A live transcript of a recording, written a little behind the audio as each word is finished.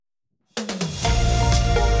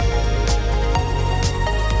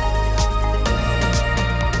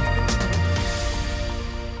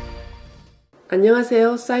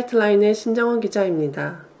안녕하세요. 사이트라인의 신정원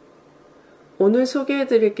기자입니다. 오늘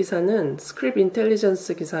소개해드릴 기사는 스크립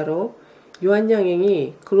인텔리전스 기사로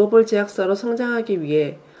유한양행이 글로벌 제약사로 성장하기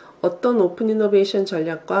위해 어떤 오픈 이노베이션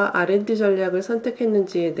전략과 R&D 전략을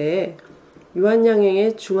선택했는지에 대해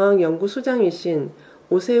유한양행의 중앙연구소장이신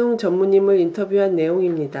오세웅 전무님을 인터뷰한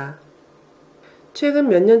내용입니다. 최근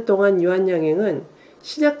몇 년 동안 유한양행은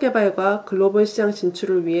신약 개발과 글로벌 시장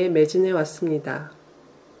진출을 위해 매진해 왔습니다.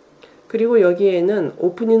 그리고 여기에는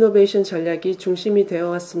오픈 이노베이션 전략이 중심이 되어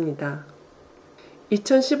왔습니다.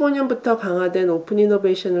 2015년부터 강화된 오픈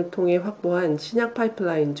이노베이션을 통해 확보한 신약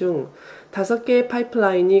파이프라인 중 5개의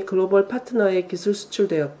파이프라인이 글로벌 파트너에 기술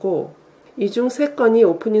수출되었고, 이 중 3건이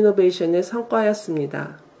오픈 이노베이션의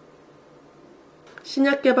성과였습니다.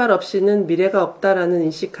 신약 개발 없이는 미래가 없다라는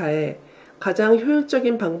인식하에 가장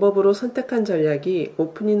효율적인 방법으로 선택한 전략이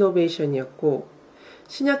오픈 이노베이션이었고,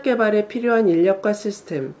 신약 개발에 필요한 인력과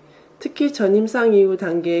시스템, 특히 전임상 이후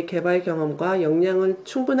단계의 개발 경험과 역량은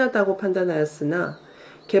충분하다고 판단하였으나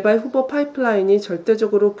개발 후보 파이프라인이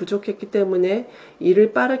절대적으로 부족했기 때문에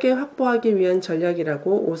이를 빠르게 확보하기 위한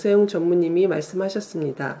전략이라고 오세웅 전무님이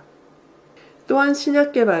말씀하셨습니다. 또한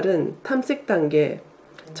신약 개발은 탐색 단계,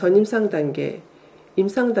 전임상 단계,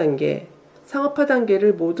 임상 단계, 상업화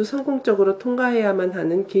단계를 모두 성공적으로 통과해야만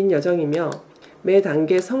하는 긴 여정이며 매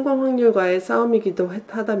단계 성공 확률과의 싸움이기도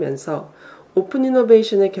하다면서 오픈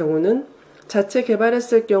이노베이션의 경우는 자체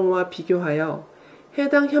개발했을 경우와 비교하여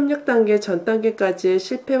해당 협력 단계 전 단계까지의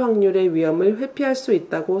실패 확률의 위험을 회피할 수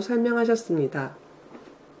있다고 설명하셨습니다.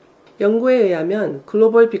 연구에 의하면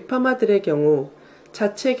글로벌 빅파마들의 경우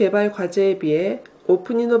자체 개발 과제에 비해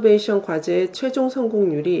오픈 이노베이션 과제의 최종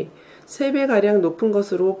성공률이 3배가량 높은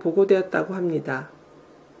것으로 보고되었다고 합니다.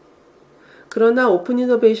 그러나 오픈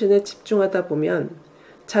이노베이션에 집중하다 보면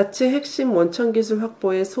자체 핵심 원천 기술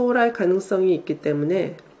확보에 소홀할 가능성이 있기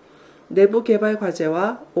때문에 내부 개발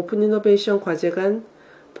과제와 오픈 이노베이션 과제 간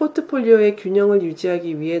포트폴리오의 균형을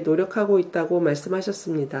유지하기 위해 노력하고 있다고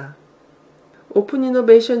말씀하셨습니다. 오픈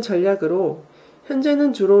이노베이션 전략으로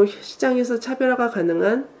현재는 주로 시장에서 차별화가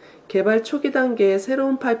가능한 개발 초기 단계의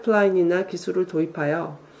새로운 파이프라인이나 기술을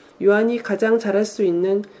도입하여 유한이 가장 잘할 수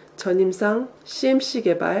있는 전임상, CMC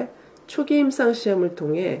개발, 초기 임상 시험을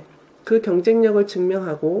통해 그 경쟁력을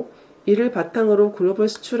증명하고 이를 바탕으로 글로벌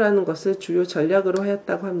수출하는 것을 주요 전략으로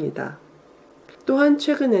하였다고 합니다. 또한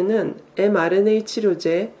최근에는 mRNA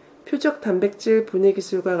치료제, 표적 단백질 분해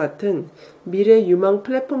기술과 같은 미래 유망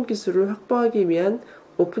플랫폼 기술을 확보하기 위한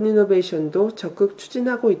오픈 이노베이션도 적극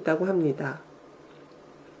추진하고 있다고 합니다.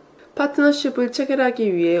 파트너십을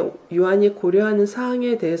체결하기 위해 유한이 고려하는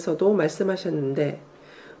사항에 대해서도 말씀하셨는데,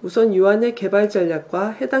 우선 유한의 개발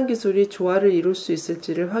전략과 해당 기술이 조화를 이룰 수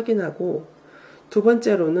있을지를 확인하고, 두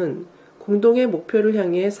번째로는 공동의 목표를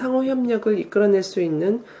향해 상호 협력을 이끌어낼 수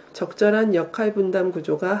있는 적절한 역할 분담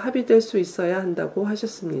구조가 합의될 수 있어야 한다고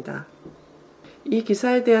하셨습니다. 이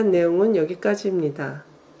기사에 대한 내용은 여기까지입니다.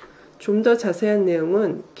 좀 더 자세한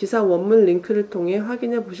내용은 기사 원문 링크를 통해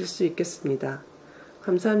확인해 보실 수 있겠습니다.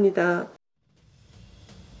 감사합니다.